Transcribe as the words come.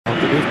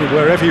evening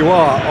wherever you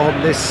are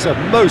on this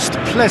most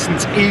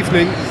pleasant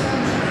evening.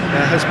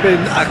 There has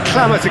been a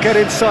clamour to get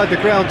inside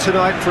the ground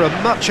tonight for a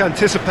much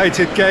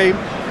anticipated game.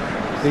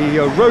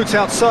 The roads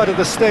outside of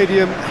the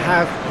stadium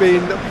have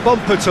been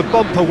bumper to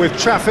bumper with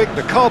traffic.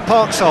 The car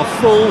parks are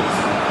full.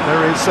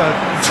 There is a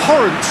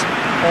torrent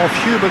of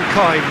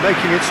humankind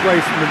making its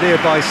way from the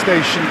nearby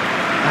station,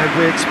 and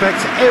we expect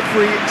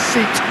every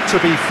seat to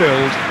be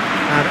filled.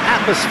 An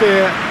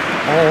atmosphere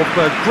of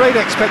great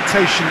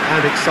expectation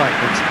and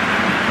excitement.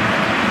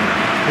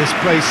 This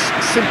place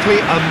simply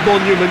a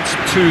monument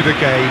to the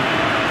game.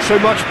 So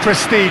much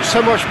prestige,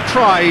 so much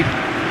pride,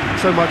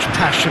 so much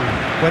passion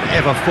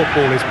whenever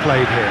football is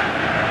played here.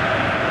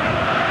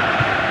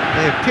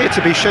 They appear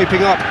to be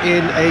shaping up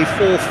in a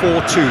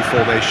 4-4-2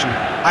 formation.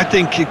 I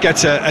think it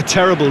gets a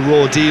terrible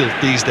raw deal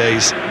these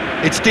days.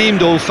 It's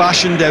deemed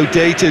old-fashioned,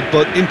 outdated,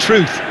 but in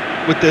truth,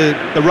 with the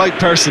right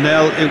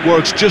personnel, it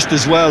works just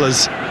as well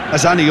as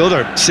any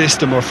other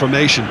system or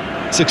formation.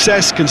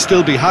 Success can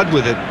still be had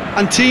with it,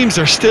 and teams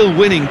are still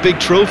winning big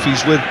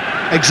trophies with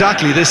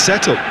exactly this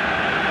setup.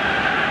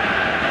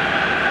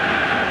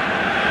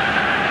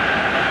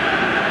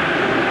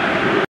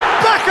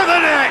 Back of the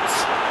net!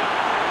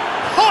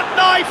 Hot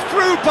knife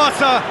through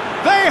butter!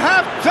 They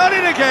have done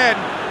it again!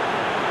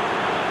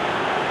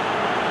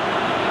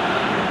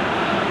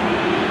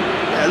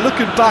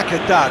 Looking back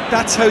at that,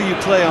 that's how you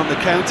play on the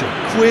counter.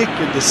 Quick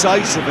and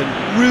decisive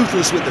and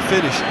ruthless with the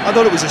finish. I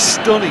thought it was a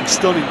stunning,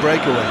 stunning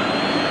breakaway.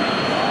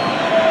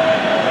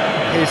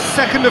 His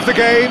second of the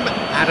game,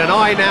 and an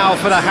eye now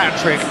for the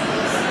hat-trick.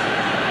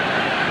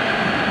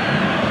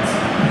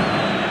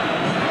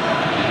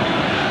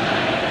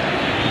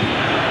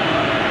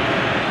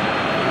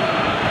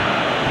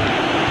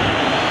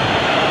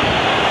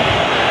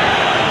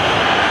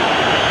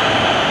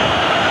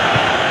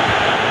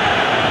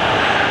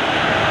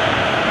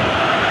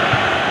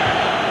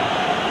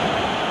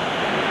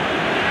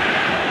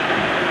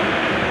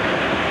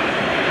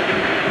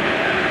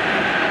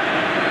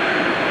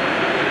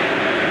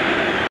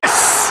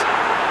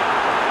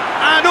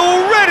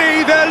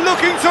 They're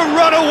looking to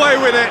run away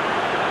with it.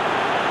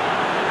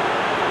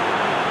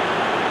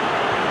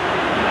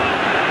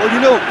 Well, you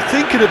know,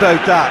 thinking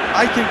about that,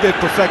 I think they've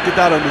perfected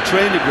that on the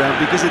training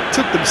ground, because it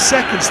took them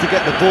seconds to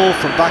get the ball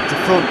from back to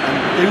front, and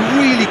they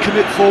really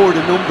commit forward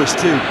in numbers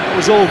too. It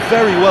was all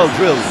very well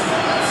drilled.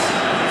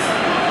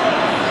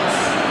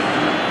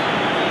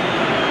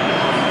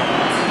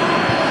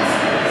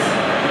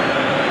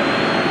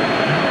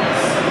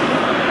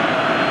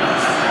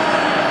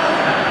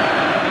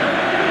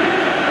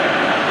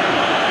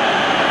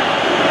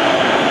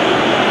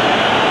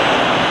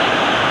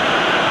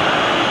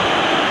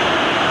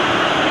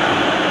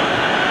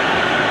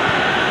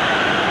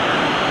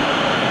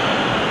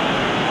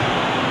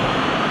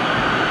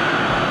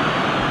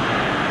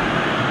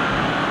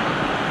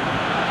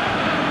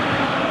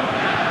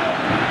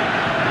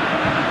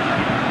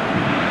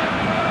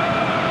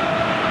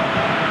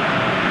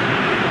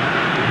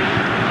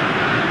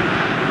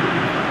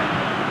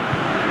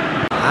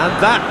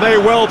 And that may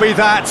well be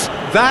that.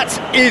 That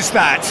is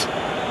that.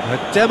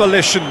 A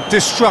demolition,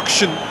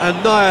 destruction,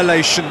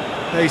 annihilation.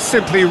 They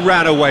simply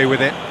ran away with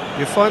it.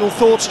 Your final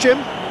thoughts, Jim?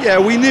 Yeah,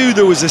 we knew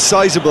there was a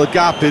sizable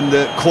gap in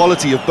the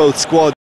quality of both squads.